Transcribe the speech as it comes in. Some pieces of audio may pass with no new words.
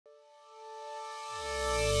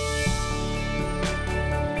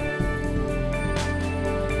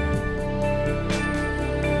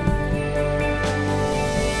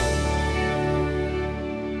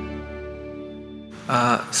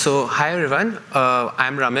Hi everyone,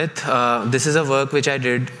 I'm Ramit. This is a work which I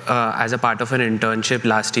did as a part of an internship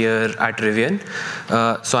last year at Rivian.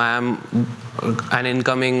 I am an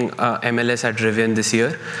incoming MLS at Rivian this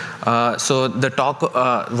year.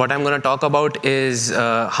 What I'm going to talk about is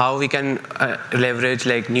how we can leverage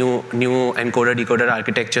like new encoder-decoder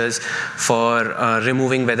architectures for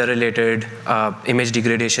removing weather-related image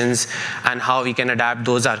degradations, and how we can adapt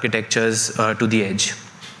those architectures to the edge.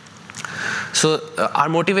 So our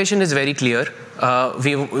motivation is very clear.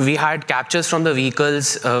 We had captures from the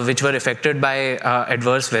vehicles which were affected by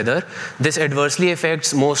adverse weather. This adversely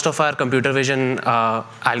affects most of our computer vision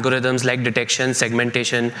algorithms like detection,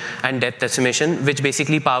 segmentation, and depth estimation, which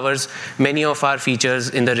basically powers many of our features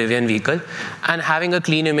in the Rivian vehicle. And having a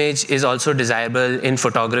clean image is also desirable in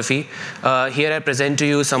photography. Here I present to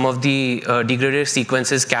you some of the degraded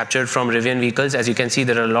sequences captured from Rivian vehicles. As you can see,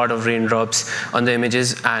 there are a lot of raindrops on the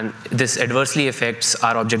images, and this adversely affects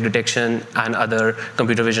our object detection and other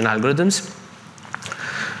computer vision algorithms.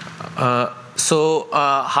 How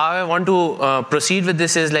I want to proceed with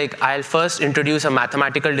this is like I'll first introduce a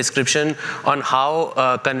mathematical description on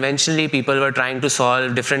how conventionally people were trying to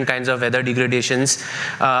solve different kinds of weather degradations.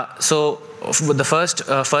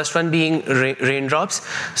 The first one being raindrops.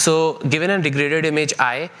 So given a degraded image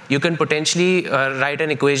I, you can potentially write an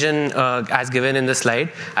equation as given in the slide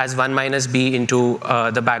as 1 minus b into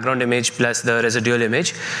the background image plus the residual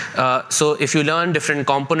image. So if you learn different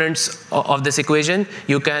components of this equation,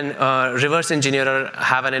 you can reverse engineer or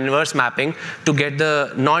have an inverse mapping to get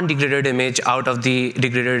the non-degraded image out of the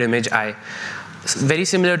degraded image I. Very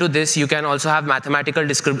similar to this, you can also have mathematical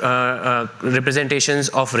representations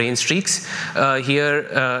of rain streaks.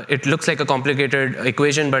 Here, it looks like a complicated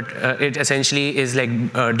equation, but it essentially is like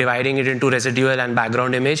dividing it into residual and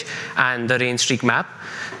background image and the rain streak map.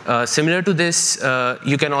 Similar to this,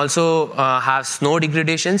 you can also have snow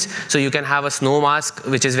degradations. So you can have a snow mask,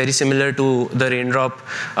 which is very similar to the raindrop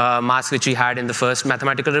mask which we had in the first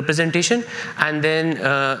mathematical representation. And then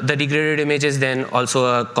the degraded image is then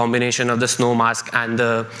also a combination of the snow mask and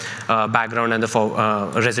the background and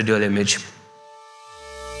the residual image.